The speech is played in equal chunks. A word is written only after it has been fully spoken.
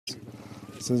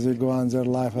So they go on their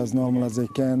life as normal as they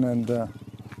can, and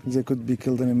they could be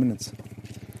killed in minutes.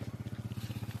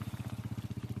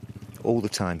 All the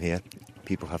time here,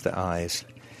 people have their eyes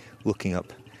looking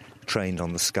up, trained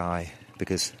on the sky,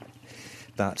 because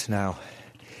that now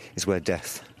is where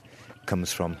death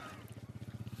comes from.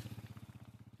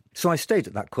 So I stayed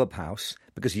at that clubhouse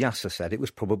because Yasser said it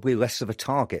was probably less of a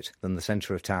target than the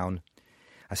centre of town.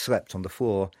 I slept on the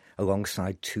floor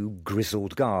alongside two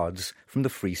grizzled guards from the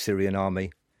Free Syrian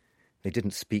Army. They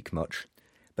didn't speak much,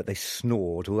 but they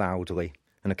snored loudly,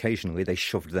 and occasionally they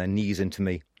shoved their knees into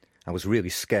me. I was really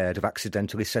scared of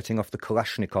accidentally setting off the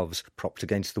Kalashnikovs propped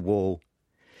against the wall.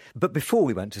 But before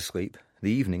we went to sleep,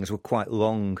 the evenings were quite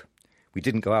long. We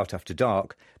didn't go out after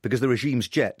dark because the regime's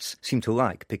jets seemed to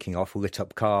like picking off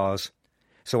lit-up cars.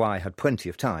 So I had plenty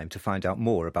of time to find out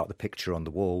more about the picture on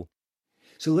the wall.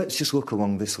 So let's just look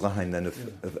along this line then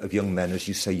of young men. As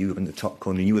you say, you were in the top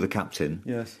corner, you were the captain.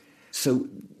 Yes. So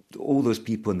all those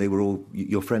people, and they were all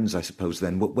your friends, I suppose,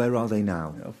 then. Where are they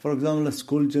now? For example, a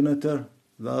school janitor.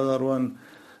 The other one,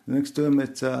 next to him,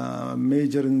 it's a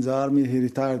major in the army. He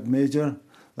retired major.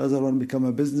 The other one become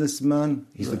a businessman.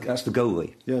 That's the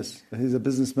goalie? Yes, he's a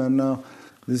businessman now.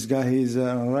 This guy, he's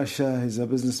in Russia. He's a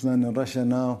businessman in Russia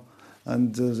now.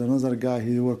 And there's another guy,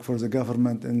 he worked for the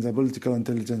government in the political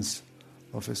intelligence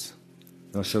office.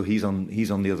 Oh, so he's on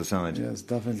the other side? Yes,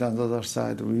 definitely on the other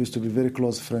side. We used to be very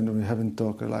close friends. We haven't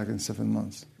talked like in 7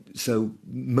 months. So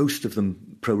most of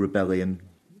them pro-rebellion,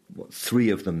 three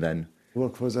of them then?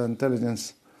 Work for the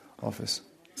intelligence office.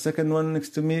 Second one next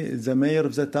to me is the mayor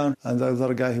of the town, and the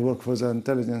other guy, he worked for the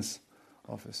intelligence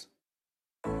office.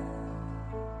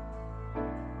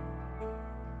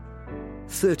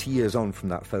 30 years on from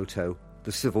that photo,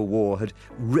 the civil war had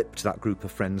ripped that group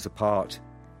of friends apart.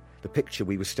 The picture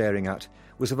we were staring at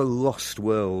was of a lost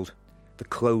world, the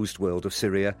closed world of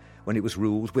Syria, when it was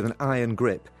ruled with an iron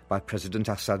grip by President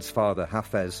Assad's father,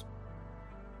 Hafez.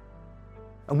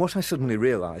 And what I suddenly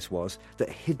realised was that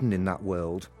hidden in that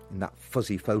world, in that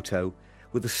fuzzy photo,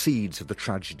 were the seeds of the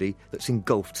tragedy that's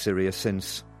engulfed Syria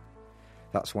since.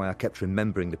 That's why I kept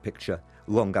remembering the picture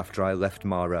long after I left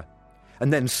Mara.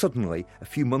 And then suddenly, a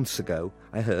few months ago,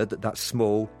 I heard that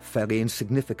small, fairly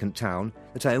insignificant town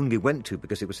that I only went to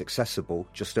because it was accessible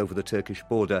just over the Turkish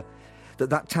border,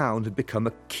 that town had become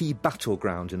a key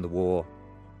battleground in the war.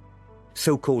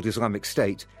 So-called Islamic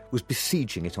State was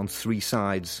besieging it on 3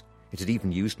 sides. It had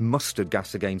even used mustard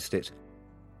gas against it.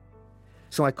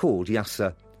 So I called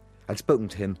Yasser. I'd spoken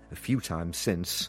to him a few times since.